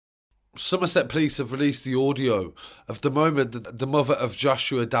Somerset Police have released the audio of the moment that the mother of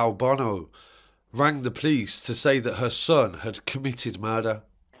Joshua Delbono rang the police to say that her son had committed murder.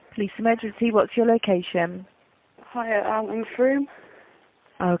 Police emergency, what's your location? Hi, I'm Froome.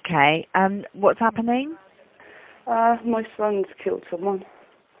 Okay, what's happening? My son's killed someone.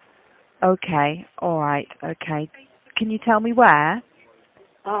 Okay, alright, okay. Can you tell me where?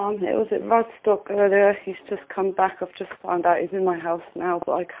 It was at Radstock earlier. He's just come back. I've just found out he's in my house now,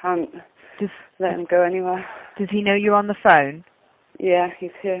 but I can't let him go anywhere. Does he know you're on the phone? Yeah,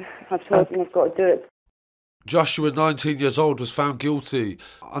 he's here. I've told him I've got to do it. Joshua, 19 years old, was found guilty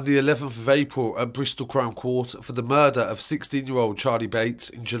on the 11th of April at Bristol Crown Court for the murder of 16-year-old Charley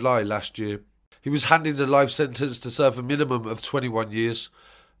Bates in July last year. He was handed a life sentence to serve a minimum of 21 years.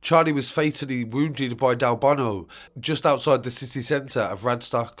 Charley was fatally wounded by Delbono just outside the city centre of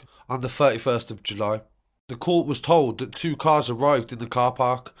Radstock on the 31st of July. The court was told that 2 cars arrived in the car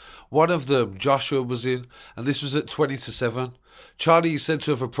park. One of them Joshua was in, and this was at 20 to 7. Charley is said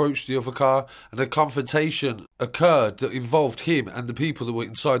to have approached the other car, and a confrontation occurred that involved him and the people that were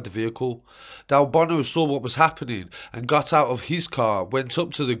inside the vehicle. Delbono saw what was happening and got out of his car, went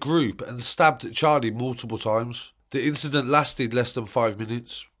up to the group and stabbed at Charley multiple times. The incident lasted less than 5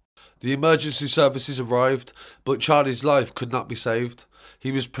 minutes. The emergency services arrived, but Charley's life could not be saved.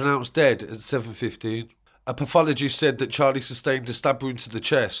 He was pronounced dead at 7:15. A pathologist said that Charley sustained a stab wound to the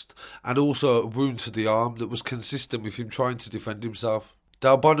chest and also a wound to the arm that was consistent with him trying to defend himself.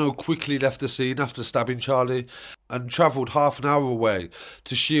 Delbono quickly left the scene after stabbing Charley and travelled half an hour away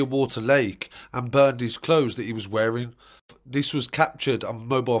to Shearwater Lake and burned his clothes that he was wearing. This was captured on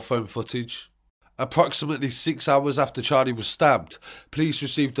mobile phone footage. Approximately 6 hours after Charley was stabbed, police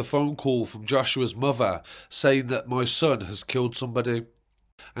received a phone call from Joshua's mother saying that my son has killed somebody,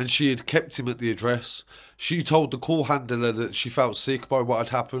 and she had kept him at the address. She told the call handler that she felt sick by what had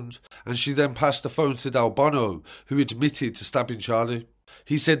happened, and she then passed the phone to Delbono, who admitted to stabbing Charley.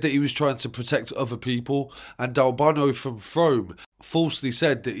 He said that he was trying to protect other people, and Delbono from Frome falsely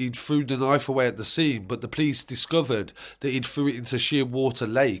said that he'd threw the knife away at the scene, but the police discovered that he'd threw it into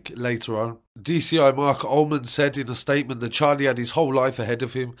Shearwater Lake later on. DCI Mark Ullman said in a statement that Charley had his whole life ahead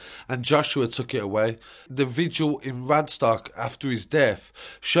of him and Joshua took it away. The vigil in Radstock after his death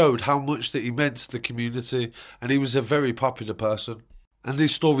showed how much that he meant to the community, and he was a very popular person. And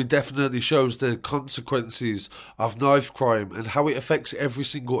this story definitely shows the consequences of knife crime and how it affects every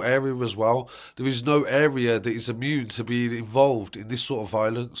single area as well. There is no area that is immune to being involved in this sort of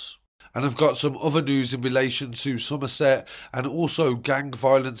violence. And I've got some other news in relation to Somerset and also gang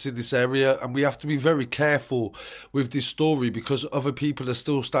violence in this area, and we have to be very careful with this story because other people are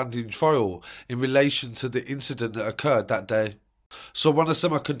still standing trial in relation to the incident that occurred that day. So I want to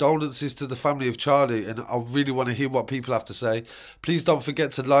send my condolences to the family of Charley, and I really want to hear what people have to say. Please don't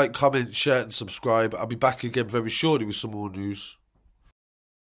forget to like, comment, share and subscribe. I'll be back again very shortly with some more news.